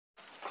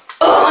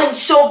am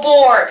so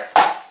bored.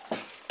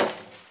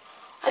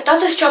 I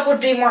thought this job would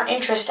be more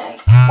interesting.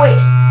 Wait,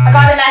 I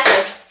got a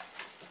message.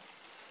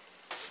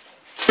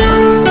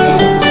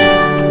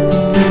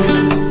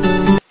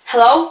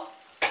 Hello?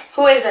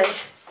 Who is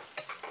this?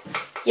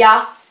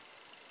 Yeah?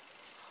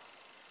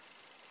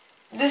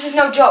 This is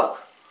no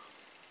joke.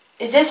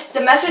 Is this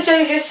the message that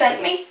you just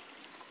sent me?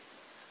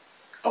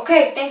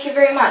 Okay, thank you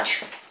very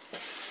much.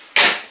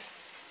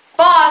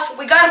 Boss,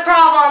 we got a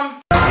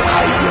problem.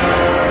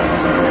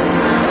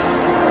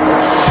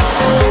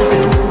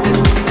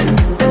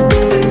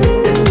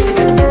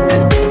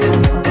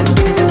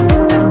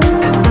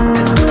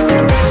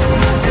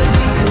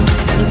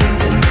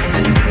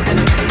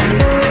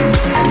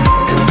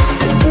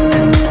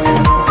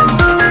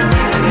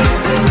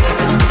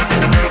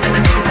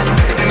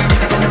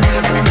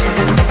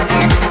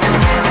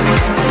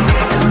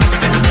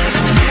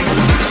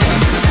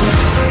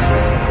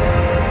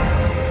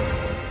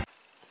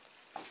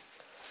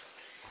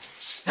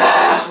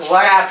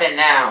 What happened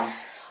now?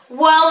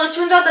 Well, it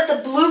turns out that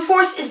the blue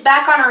force is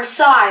back on our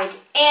side.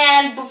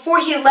 And before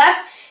he left,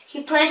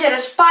 he planted a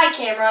spy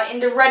camera in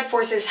the red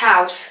force's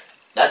house.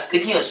 That's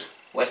good news.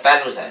 What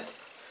bad was that?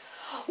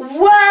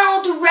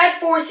 Well, the red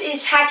force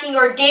is hacking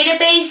our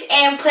database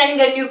and planning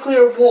a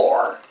nuclear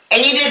war.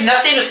 And you did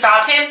nothing to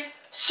stop him?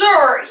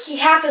 Sir, he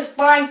had us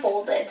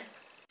blindfolded.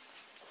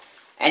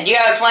 And do you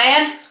have a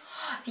plan?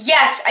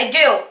 Yes, I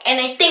do.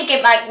 And I think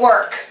it might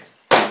work.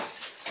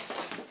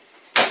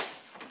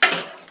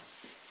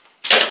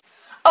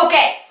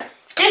 Okay,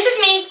 this is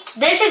me,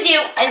 this is you,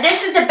 and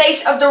this is the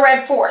base of the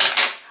red force.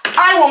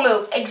 I will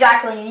move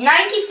exactly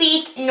 90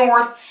 feet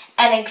north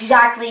and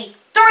exactly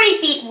 30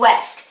 feet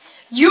west.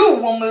 You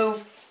will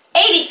move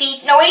 80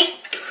 feet, no wait,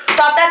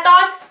 stop that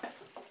thought.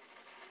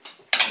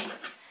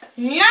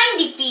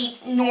 90 feet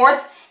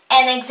north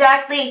and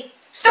exactly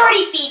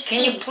 30 feet.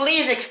 Can you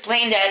please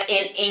explain that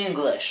in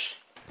English?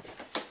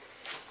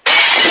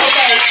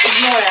 Okay,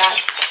 ignore that.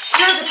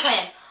 Here's the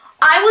plan.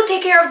 I will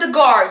take care of the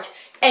guards,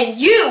 and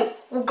you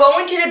will go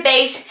into the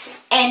base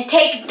and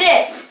take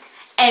this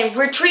and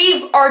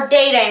retrieve our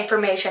data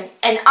information,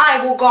 and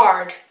I will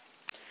guard.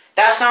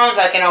 That sounds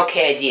like an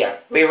okay idea.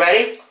 We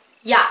ready?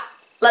 Yeah,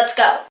 let's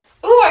go.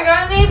 Ooh, I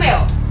got an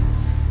email.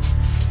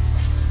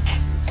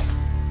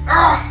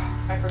 Ugh,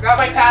 I forgot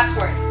my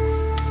password.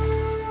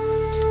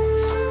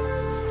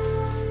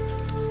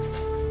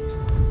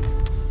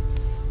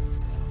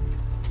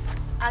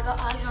 I got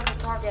eyes on the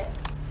target.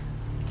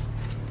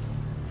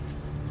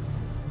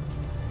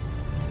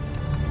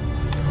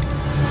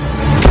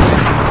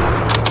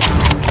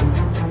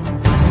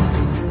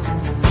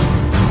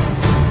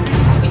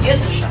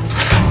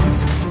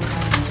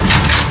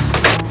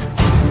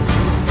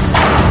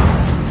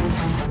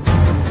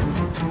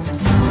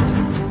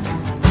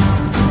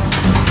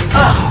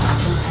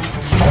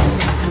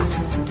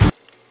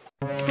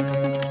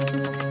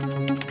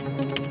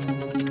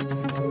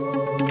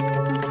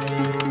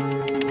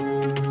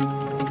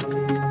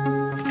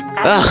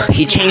 Ugh,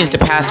 he changed the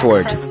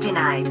password.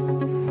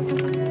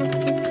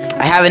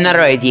 I have another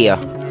idea.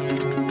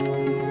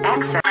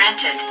 Access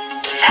granted.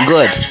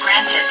 Good. Access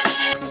granted.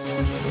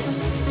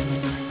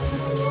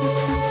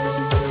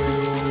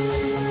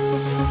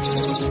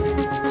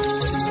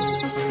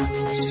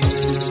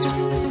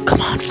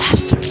 Come on,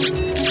 faster.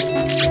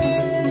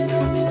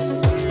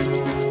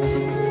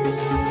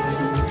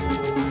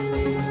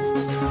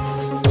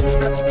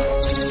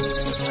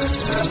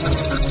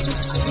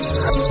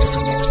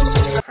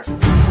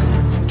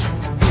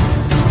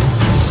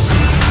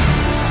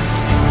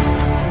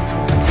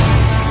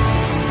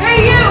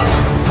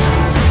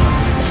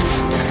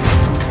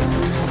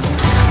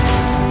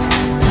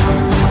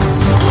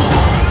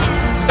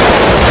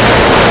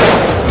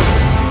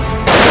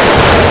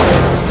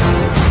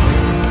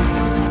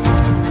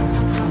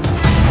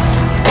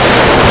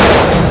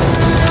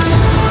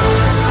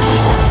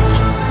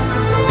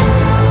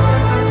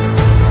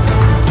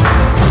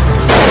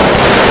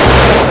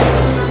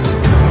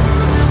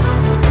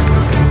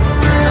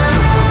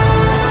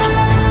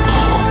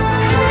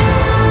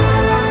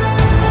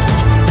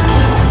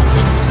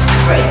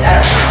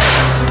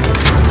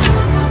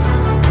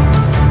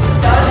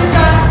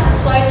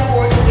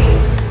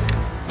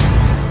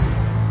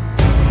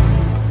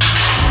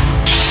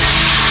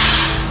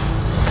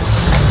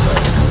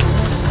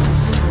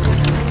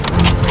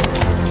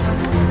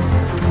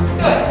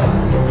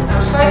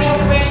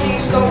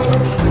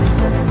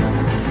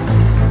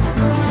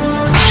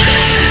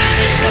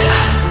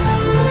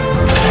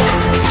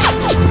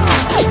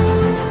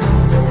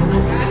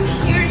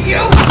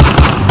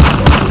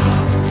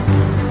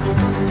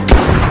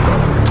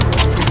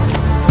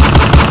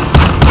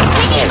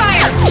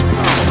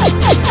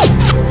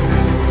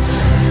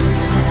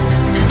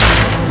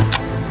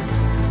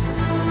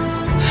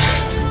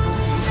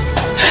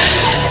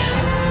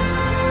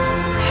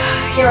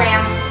 Here I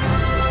am.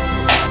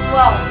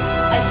 Well,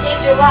 I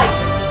saved your life,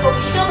 but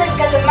we still didn't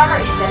get the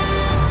memory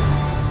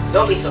stick.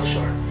 Don't be so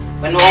sure.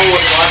 When no one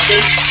was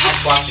watching, I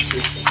swapped the two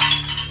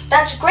sticks.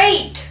 That's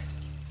great.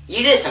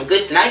 You did some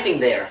good sniping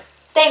there.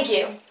 Thank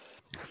you.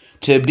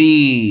 To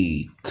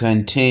be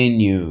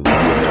continued.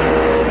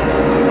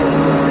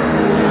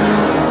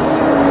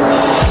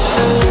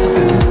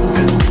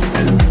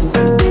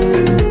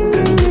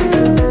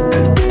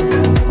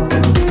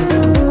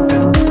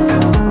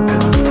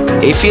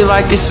 If you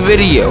like this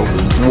video,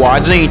 why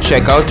don't you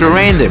check out the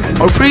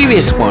random or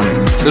previous one?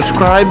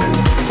 Subscribe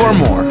for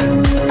more.